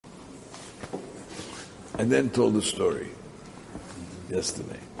I then told the story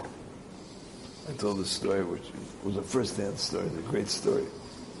yesterday. I told the story, which was a first-hand story, a great story.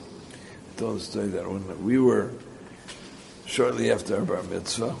 I told the story that when we were, shortly after our bar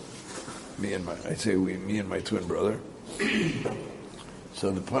mitzvah, me and my twin brother, so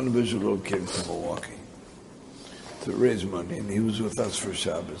the Panabishal came to Milwaukee to raise money, and he was with us for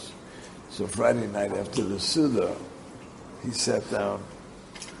Shabbos. So Friday night after the Suda, he sat down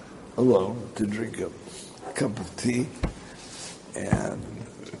alone to drink a cup of tea, and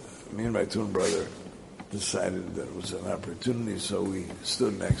me and my twin brother decided that it was an opportunity, so we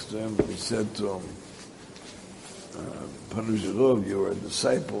stood next to him. We said to him, Panuzhirov, you were a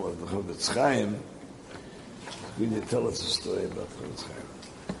disciple of the Chofetz Chaim. Will you tell us a story about Chofetz Chaim?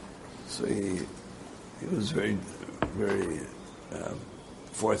 So he was very, very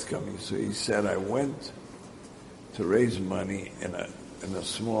forthcoming. So he said, I went to raise money in a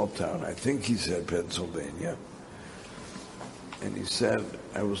small town. I think he said Pennsylvania. And he said,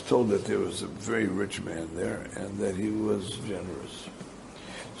 I was told that there was a very rich man there and that he was generous.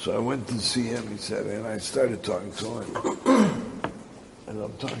 So I went to see him, he said, and I started talking to him. And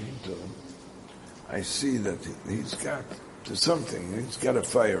I'm talking to him. I see that he's got something. He's got a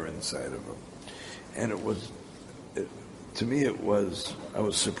fire inside of him. And to me I was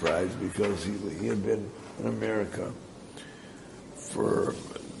surprised because he had been in America for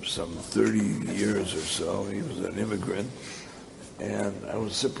some 30 years or so. He was an immigrant. And I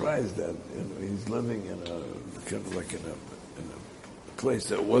was surprised that he's living in a kind of like in a place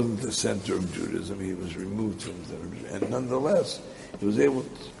that wasn't the center of Judaism. He was removed from the center of Judaism. And nonetheless, he was able to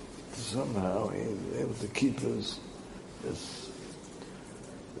keep this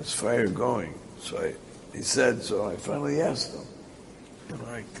fire going. So he said, so I finally asked him,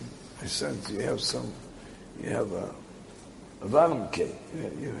 I said, you have a valamke,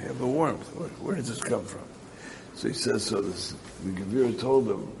 you have a warmth. Where does this come from? So he says, the Gevir told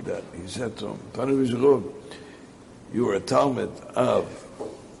him that, he said to him, Panuvizhulov, you were a Talmud of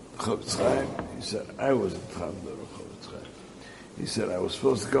Chofetz Chaim. He said, I was a Talmud of Chofetz Chaim. He said, I was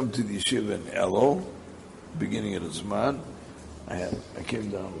supposed to come to the yeshiva in Elul, beginning of the Zman. I came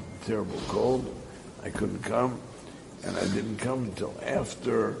down with a terrible cold. I couldn't come, and I didn't come until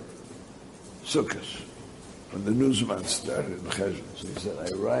after Sukkot, when the new Zman started in Cheshvan. So he said, I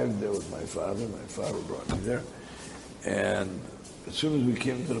arrived there with my father. My father brought me there. And as soon as we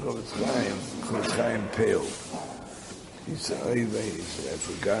came to the Chofetz Chaim paled. He said, I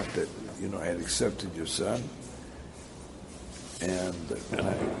forgot that, I had accepted your son. And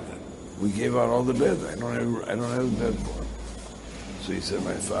we gave out all the beds. I don't have a bed for him. So he said,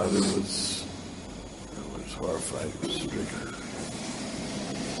 my father was horrified, he was stricken.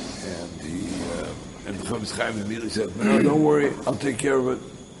 And the Chofetz Chaim immediately said, no, don't worry, I'll take care of it.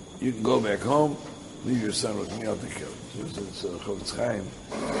 You can go back home, leave your son with me, I'll take care of it. So Chofetz Chaim,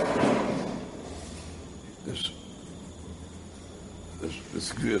 this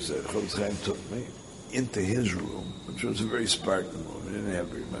Gvir said, Chofetz Chaim took me into his room, which was a very Spartan room, he didn't have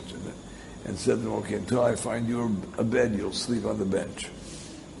very much in it, and said to him, okay, until I find you a bed, you'll sleep on the bench.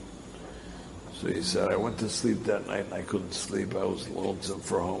 So he said, I went to sleep that night and I couldn't sleep. I was lonesome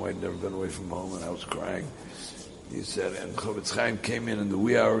for home. I'd never been away from home and I was crying. He said, and Chofetz Chaim came in the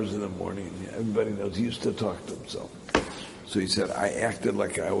wee hours of the morning. Everybody knows he used to talk to himself. So he said, I acted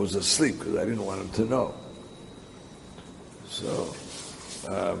like I was asleep because I didn't want him to know. So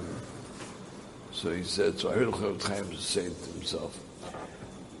he said, so I heard Chofetz Chaim say to himself,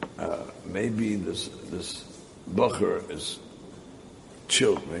 maybe this Bacher is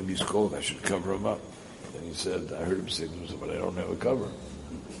chilled, maybe he's cold, I should cover him up. And he said, I heard him say to himself, but I don't have a cover.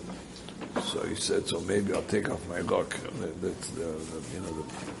 So he said, so maybe I'll take off my rock.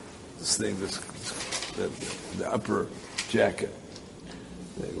 This thing, the upper jacket.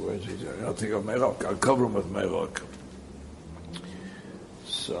 I'll take off my rock. I'll cover him with my rock.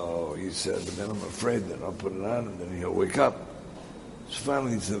 So he said, but then I'm afraid that I'll put it on and then he'll wake up. So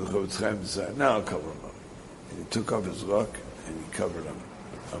finally he said, the Chofetz Chaim decided, now I'll cover him up. And he took off his rock and he covered him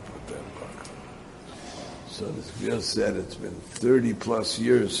up with that rock. So this Gvir said it's been 30 plus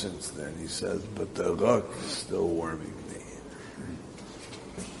years since then. He says, but the rock is still warming me.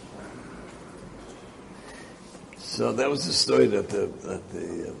 So that was the story that the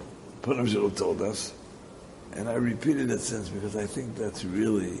Punam told us. And I repeated it since because I think that's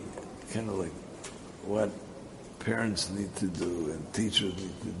really kind of like what parents need to do and teachers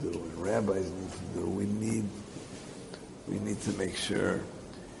need to do and rabbis need to do. We need to make sure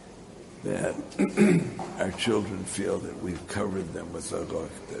that our children feel that we've covered them with our rock,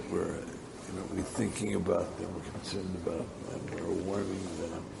 that we're thinking about them, we're concerned about them, we're warming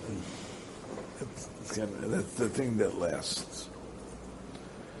them. And it's That's the thing that lasts.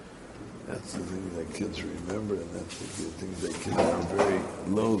 That's the thing that kids remember, and that's the thing that kids are very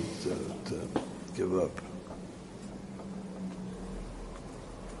loath to give up.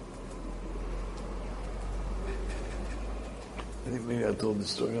 I think maybe I told the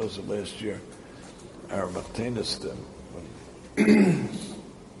story also last year. Our Martinus, my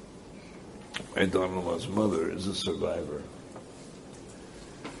daughter-in-law's mother is a survivor.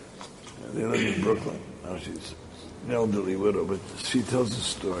 They live in Brooklyn. Now she's an elderly widow, but she tells a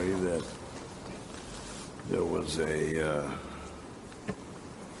story that there was a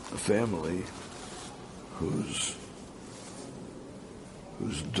family whose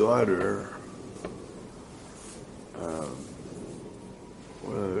daughter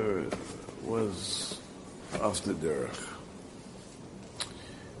was off the derech.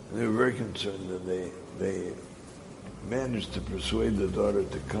 And they were very concerned, and they managed to persuade the daughter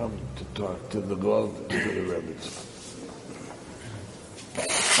to come to talk to the Rav and to the Rebbe.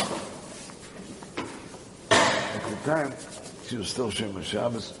 At the time, she was still Shema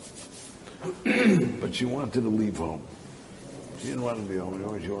Shabbos, but she wanted to leave home. She didn't want to be home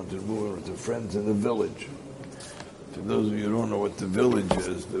anymore. She wanted to move in with her friends in the village. For those of you who don't know what the village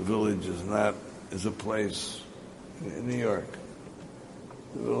is is a place in New York.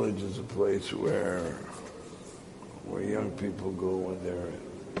 The village is a place where young people go when they're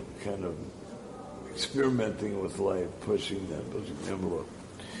kind of experimenting with life, pushing the envelope.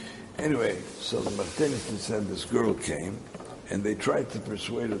 Anyway, so the Martinez said this girl came, and they tried to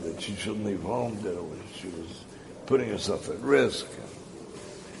persuade her that she shouldn't leave home, that she was putting herself at risk,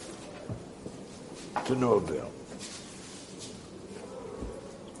 to no avail.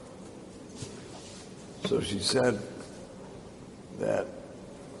 So she said that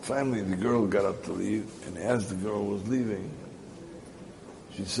finally the girl got up to leave, and as the girl was leaving,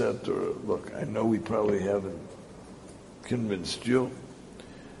 she said to her, look, I know we probably haven't convinced you,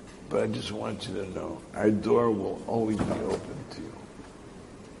 but I just want you to know, our door will always be open to you.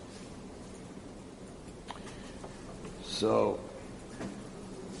 So,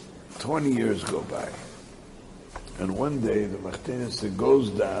 20 years go by, and one day the Martinez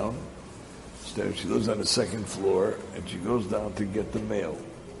goes down, she lives on the second floor, and she goes down to get the mail.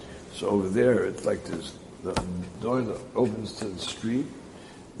 So over there, it's like there's the door that opens to the street,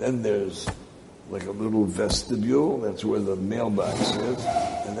 then there's like a little vestibule, that's where the mailbox is,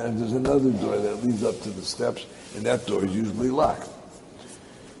 and then there's another door that leads up to the steps, and that door is usually locked.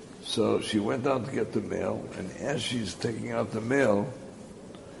 So she went out to get the mail, and as she's taking out the mail,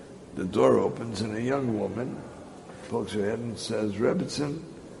 the door opens, and a young woman pokes her head and says, Rebbitzin,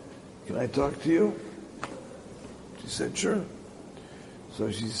 can I talk to you? She said, sure.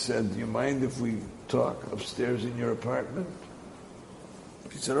 So she said, do you mind if we talk upstairs in your apartment?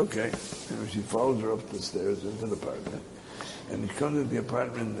 She said, okay. And she follows her up the stairs into the apartment. And she comes into the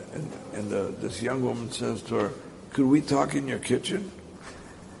apartment, and this young woman says to her, could we talk in your kitchen?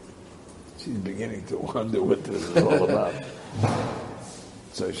 She's beginning to wonder what this is all about.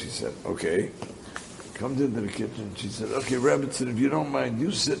 So she said, okay. Comes into the kitchen. She said, okay, Rebbitzin, if you don't mind,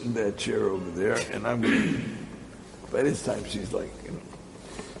 you sit in that chair over there, and I'm going to... By this time, she's like,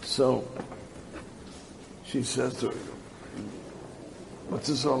 So she says to her, what's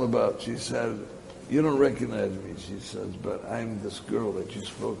this all about? She said, you don't recognize me, she says, but I'm this girl that you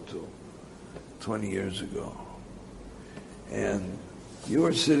spoke to 20 years ago. And you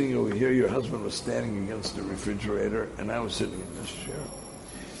were sitting over here, your husband was standing against the refrigerator, and I was sitting in this chair.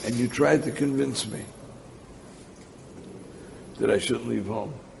 And you tried to convince me that I shouldn't leave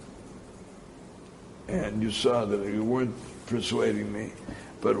home. And you saw that you weren't persuading me.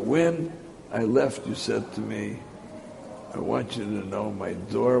 But when I left, you said to me, I want you to know my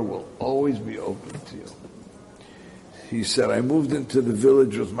door will always be open to you. He said, I moved into the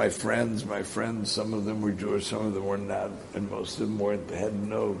village with my friends. My friends, some of them were Jewish, some of them were not, and most of them had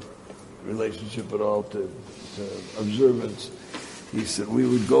no relationship at all to observance. He said, we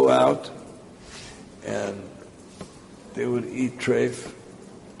would go out, and they would eat treif,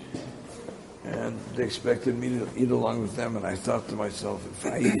 and they expected me to eat along with them, and I thought to myself, if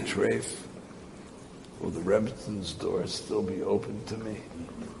I eat treif, will the Rebbitzins' door still be open to me?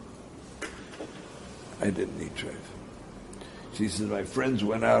 I didn't eat treif. She said, my friends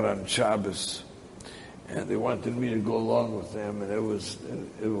went out on Shabbos, and they wanted me to go along with them, and it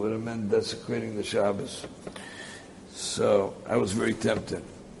would have meant desecrating the Shabbos. So I was very tempted,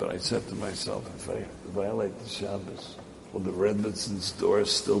 but I said to myself, if I violate the Shabbos, will the Rebbitzins' door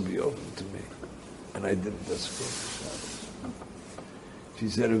still be open to me? And I didn't desecrate the Shabbos. She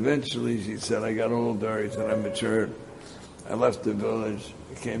said, eventually, I got older, he said, I matured. I left the village,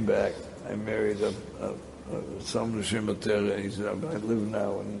 I came back, I married some Neshima. He said, I live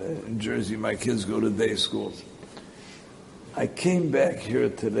now in Jersey, my kids go to day schools. I came back here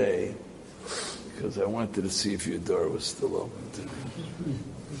today because I wanted to see if your door was still open today.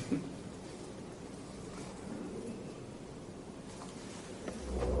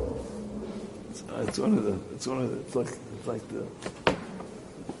 It's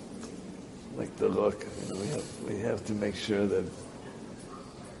like the rook. You know, we have to make sure that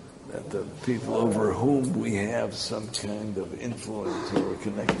the people over whom we have some kind of influence or we're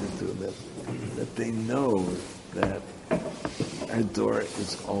connected to, that they know that our door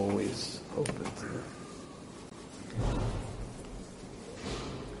is always open to them.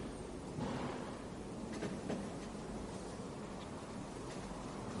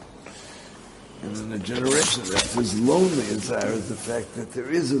 And in a generation that's as lonely as ours, the fact that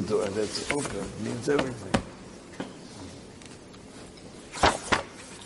there is a door that's open means everything.